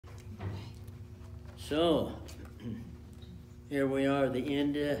So, here we are, about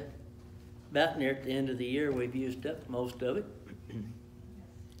near at the end of the year. We've used up most of it.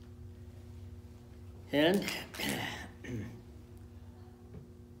 And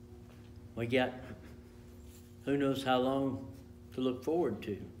we got who knows how long to look forward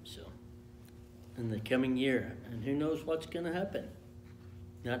to, so, in the coming year. And who knows what's going to happen.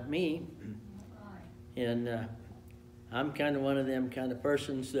 Not me. And I'm kind of one of them kind of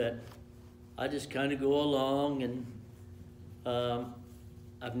persons that I just kind of go along, and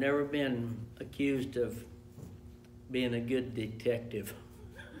I've never been accused of being a good detective.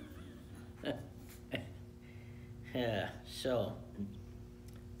 Yeah, so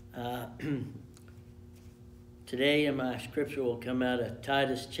today my scripture will come out of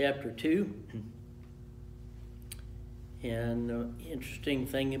Titus chapter 2. And the interesting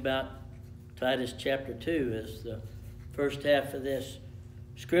thing about Titus chapter 2 is the first half of this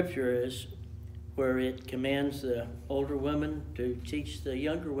scripture is where it commands the older women to teach the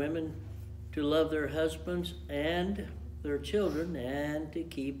younger women to love their husbands and their children and to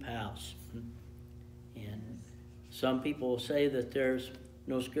keep house. And some people say that there's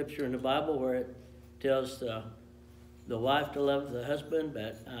no scripture in the Bible where it tells the wife to love the husband,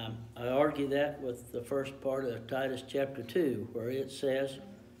 but I argue that with the first part of Titus chapter 2, where it says,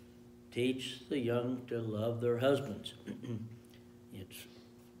 teach the young to love their husbands. It's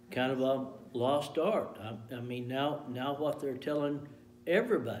kind of a lost art. I mean, now what they're telling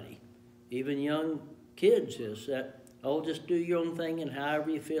everybody, even young kids, is that, oh, just do your own thing and however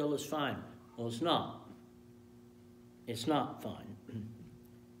you feel is fine. Well, it's not. It's not fine.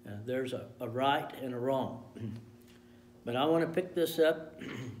 There's a right and a wrong. But I want to pick this up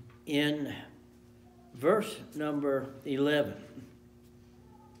in verse number 11.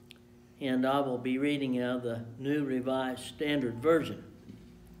 And I will be reading out of the New Revised Standard Version.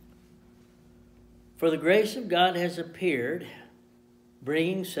 For the grace of God has appeared,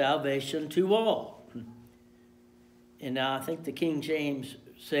 bringing salvation to all. And now I think the King James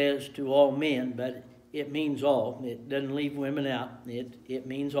says to all men, but it means all. It doesn't leave women out. It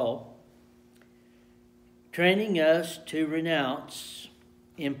means all. Training us to renounce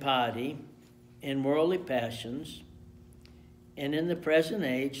impiety and worldly passions, and in the present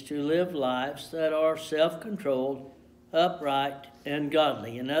age to live lives that are self-controlled, upright, and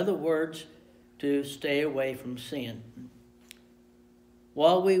godly. In other words, to stay away from sin.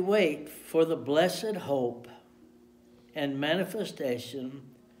 While we wait for the blessed hope and manifestation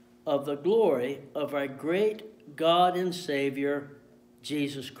of the glory of our great God and Savior,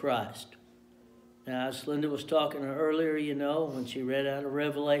 Jesus Christ. Now, as Linda was talking earlier, you know, when she read out of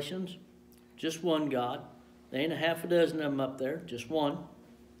Revelations, just one God. There ain't a half a dozen of them up there, just one.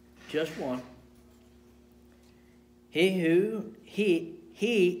 Just one. He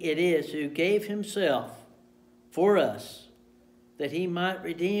it is who gave himself for us, that he might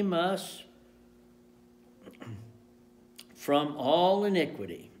redeem us from all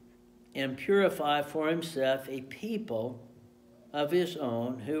iniquity and purify for himself a people of his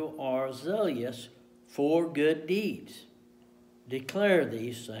own who are zealous for good deeds. Declare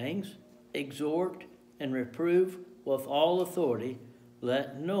these things, exhort and reprove with all authority.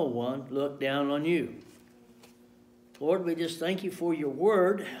 Let no one look down on you. Lord, we just thank you for your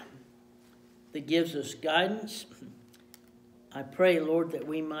word that gives us guidance. I pray, Lord, that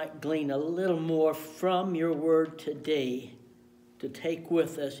we might glean a little more from your word today to take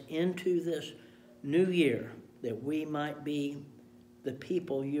with us into this new year, that we might be the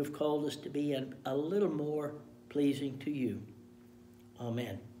people you've called us to be and a little more pleasing to you.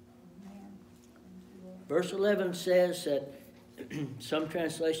 Amen. Verse 11 says that, some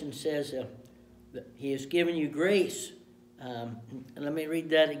translation says that he has given you grace. And let me read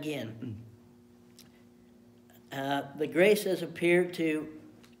that again. The grace has appeared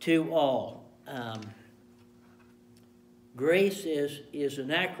to all. Grace is an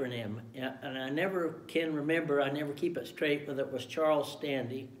acronym, and I never can remember, I never keep it straight, whether it was Charles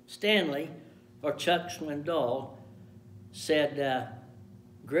Stanley or Chuck Swindoll said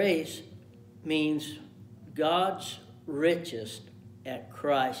grace means God's richest at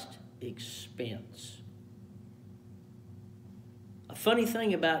Christ's expense. A funny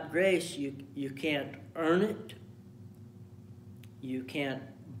thing about grace, you can't earn it, you can't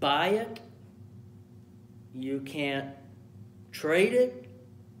buy it, you can't trade it.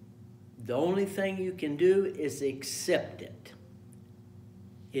 The only thing you can do is accept it.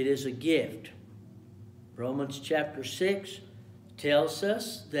 It is a gift. Romans chapter 6 tells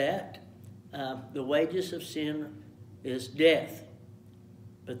us that the wages of sin is death.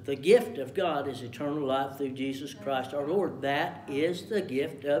 But the gift of God is eternal life through Jesus Christ our Lord. That is the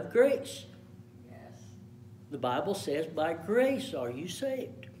gift of grace. The Bible says, by grace are you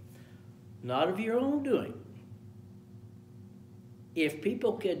saved, not of your own doing. If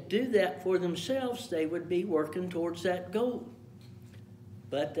people could do that for themselves, they would be working towards that goal.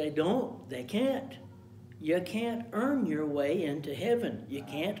 But they don't. They can't. You can't earn your way into heaven. You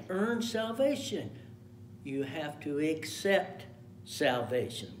can't earn salvation. You have to accept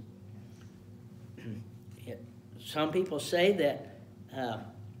salvation. Some people say that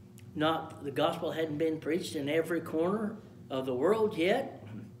the gospel hadn't been preached in every corner of the world yet,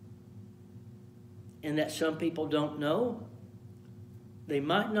 and that some people don't know. They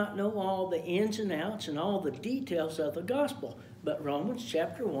might not know all the ins and outs and all the details of the gospel, but Romans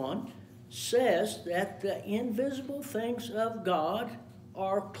chapter 1 says that the invisible things of God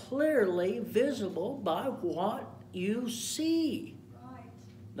are clearly visible by what you see. Right.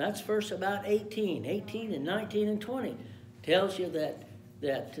 That's verse about 18 and 19 and 20 tells you that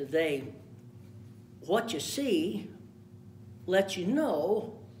what you see lets you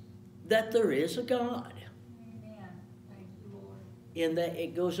know that there is a God. In that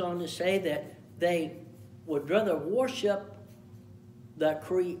it goes on to say that they would rather worship the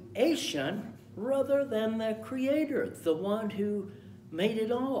creation rather than the Creator, the one who made it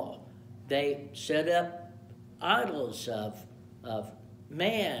all. They set up idols of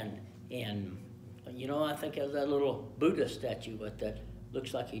man, and I think of that little Buddha statue that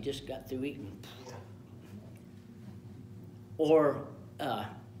looks like he just got through eating. Or I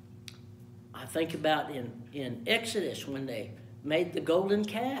think about in Exodus when they made the golden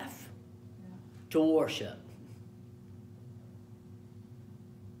calf to worship.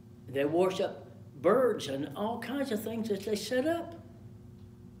 They worship birds and all kinds of things that they set up.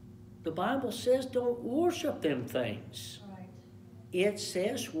 The Bible says don't worship them things. Right. It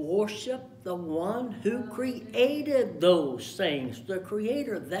says worship the one who created those things, the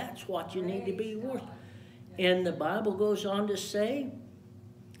Creator. That's what you need to be worshiping. And the Bible goes on to say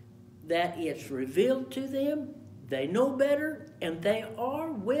that it's revealed to them, they know better, and they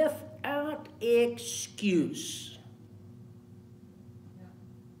are without excuse.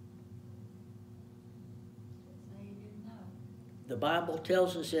 The Bible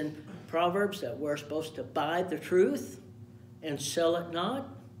tells us in Proverbs that we're supposed to buy the truth and sell it not.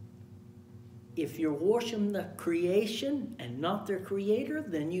 If you're worshiping the creation and not their Creator,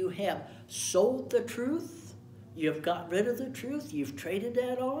 then you have sold the truth. You've got rid of the truth. You've traded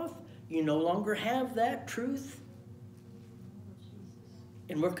that off. You no longer have that truth.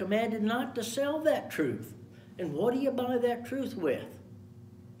 And we're commanded not to sell that truth. And what do you buy that truth with?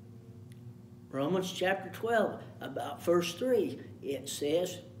 Romans chapter 12, about verse 3, it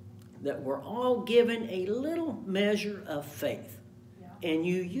says that we're all given a little measure of faith. Yeah. And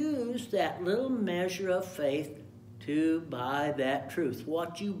you use that little measure of faith to buy that truth.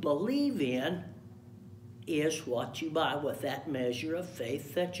 What you believe in is what you buy with that measure of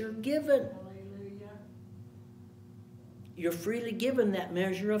faith that you're given. Hallelujah. You're freely given that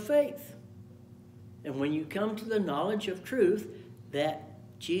measure of faith. And when you come to the knowledge of truth that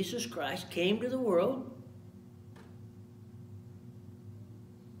Jesus Christ came to the world,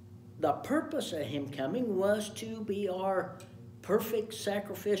 the purpose of him coming was to be our perfect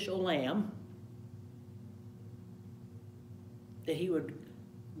sacrificial lamb, that he would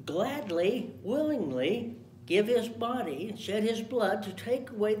gladly, willingly give his body and shed his blood to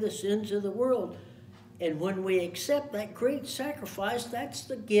take away the sins of the world. And when we accept that great sacrifice, that's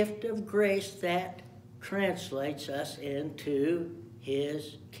the gift of grace that translates us into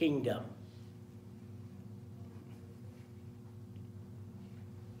his kingdom.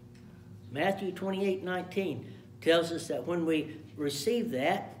 Matthew 28:19 tells us that when we receive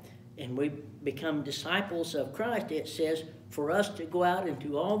that and we become disciples of Christ, it says for us to go out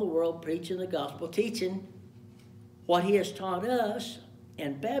into all the world preaching the gospel, teaching what he has taught us,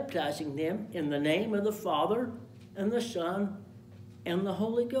 and baptizing them in the name of the Father and the Son and the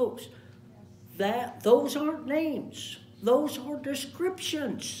Holy Ghost. Those aren't names. Those are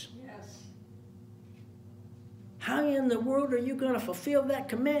descriptions. Yes. How in the world are you going to fulfill that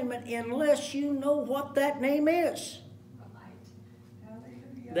commandment unless you know what that name is?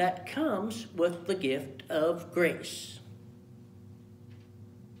 Right. That comes with the gift of grace.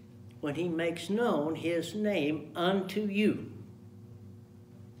 When he makes known his name unto you.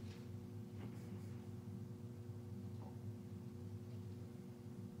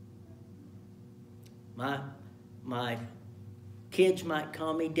 My kids might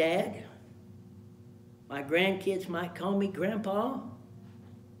call me Dad. My grandkids might call me Grandpa.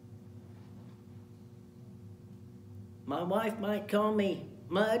 My wife might call me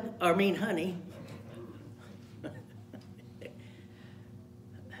Honey.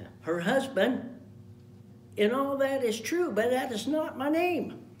 Her husband And all that is true, but that is not my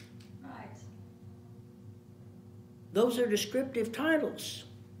name. Right. Those are descriptive titles.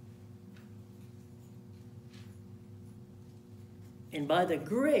 And by the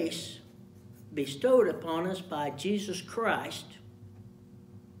grace bestowed upon us by Jesus Christ,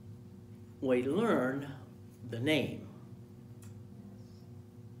 we learn the name.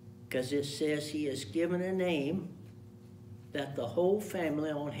 Because it says he has given a name that the whole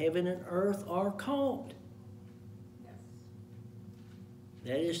family on heaven and earth are called. Yes.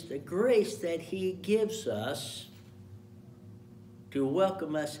 That is the grace that he gives us to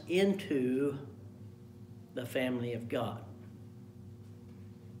welcome us into the family of God.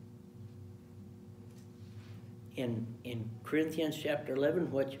 In Corinthians chapter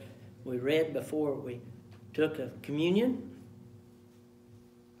 11, which we read before we took a communion,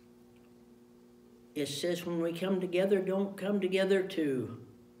 it says when we come together, don't come together to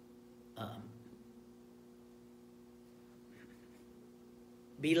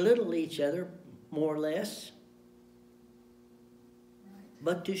belittle each other, more or less,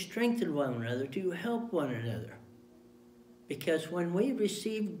 but to strengthen one another, to help one another. Because when we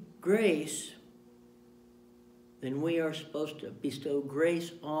receive grace, then we are supposed to bestow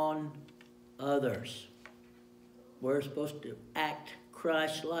grace on others. We're supposed to act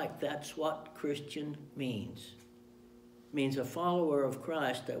Christ-like. That's what Christian means. It means a follower of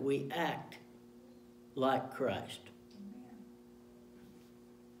Christ, that we act like Christ. Amen.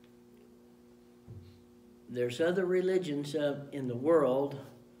 There's other religions in the world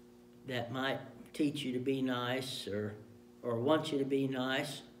that might teach you to be nice or want you to be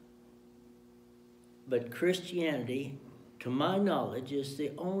nice. But Christianity, to my knowledge, is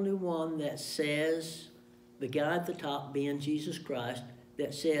the only one that says, the guy at the top being Jesus Christ,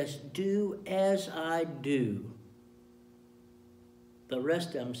 that says, do as I do. The rest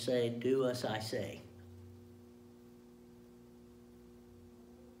of them say, do as I say.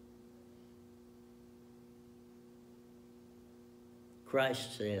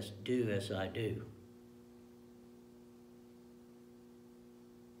 Christ says, do as I do.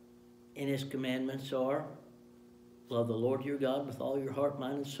 And his commandments are, love the Lord your God with all your heart,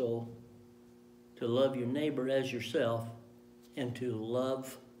 mind, and soul, to love your neighbor as yourself, and to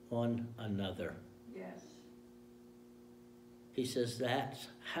love one another. Yes. He says that's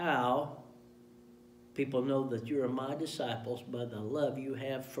how people know that you are my disciples, by the love you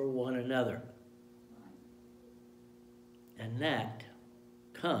have for one another. And that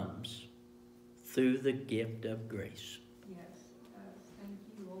comes through the gift of grace. Yes. Thank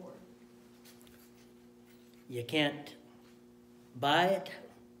you, Lord. You can't buy it.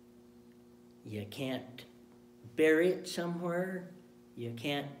 You can't bury it somewhere. You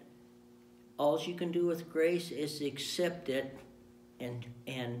can't. All you can do with grace is accept it and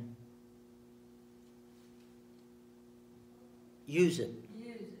use it.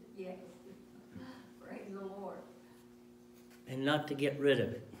 Use it, yes. Praise the Lord. And not to get rid of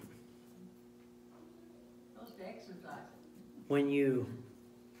it. Supposed to exercise it. When you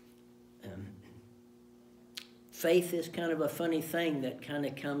faith is kind of a funny thing that kind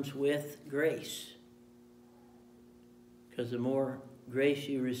of comes with grace. Because the more grace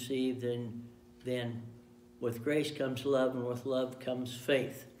you receive, then with grace comes love, and with love comes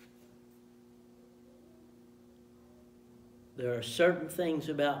faith. There are certain things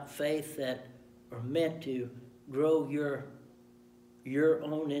about faith that are meant to grow your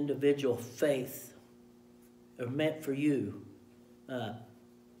own individual faith, are meant for you.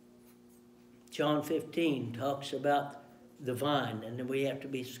 John 15 talks about the vine, and we have to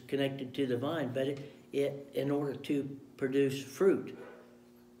be connected to the vine, but it in order to produce fruit.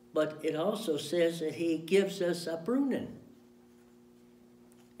 But it also says that he gives us a pruning.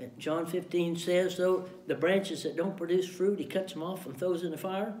 John 15 says, though, the branches that don't produce fruit, he cuts them off and throws in the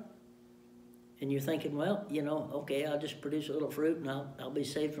fire. And you're thinking, well, okay, I'll just produce a little fruit and I'll be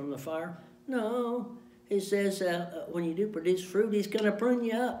saved from the fire. No, he says when you do produce fruit, he's going to prune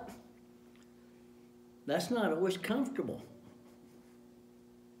you up. That's not always comfortable.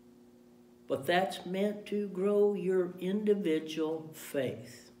 But that's meant to grow your individual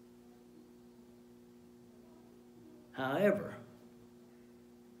faith. However,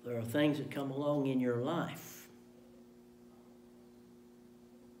 there are things that come along in your life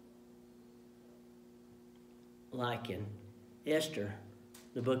like in Esther,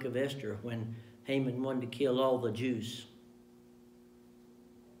 the book of Esther, when Haman wanted to kill all the Jews.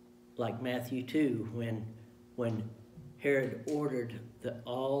 Like Matthew 2, when Herod ordered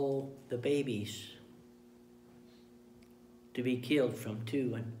all the babies to be killed from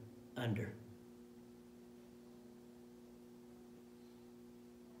 2 and under.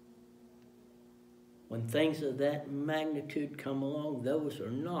 when things of that magnitude come along, those are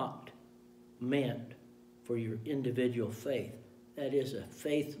not meant for your individual faith. That is a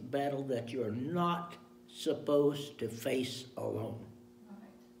faith battle that you're not supposed to face alone. Right.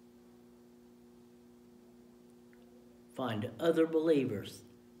 Find other believers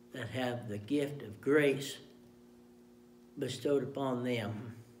that have the gift of grace bestowed upon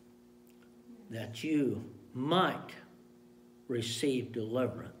them, that you might receive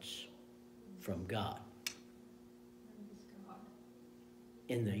deliverance from God. Praise God.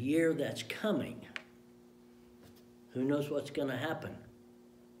 In the year that's coming, who knows what's going to happen?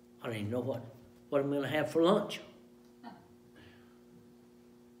 I don't even know what I'm going to have for lunch.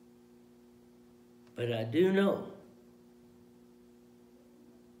 But I do know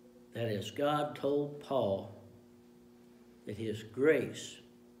that as God told Paul that his grace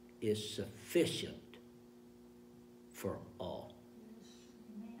is sufficient for all. Yes.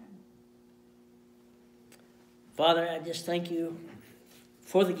 Amen. Father, I just thank you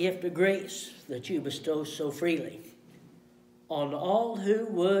for the gift of grace that you bestow so freely on all who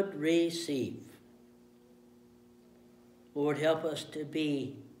would receive. Lord, help us to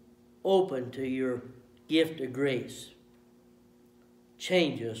be open to your gift of grace.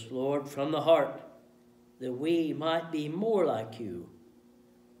 Change us, Lord, from the heart, that we might be more like you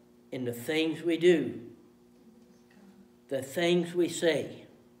in the things we do, the things we say,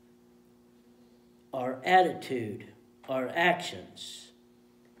 our attitude, our actions,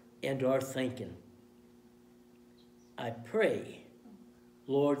 and our thinking. I pray,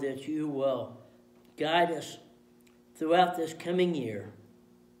 Lord, that you will guide us throughout this coming year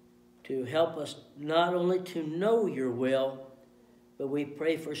to help us not only to know your will, but we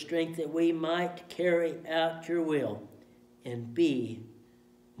pray for strength that we might carry out your will and be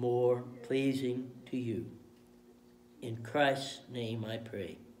more pleasing to you. In Christ's name I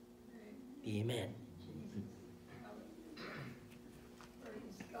pray. Amen.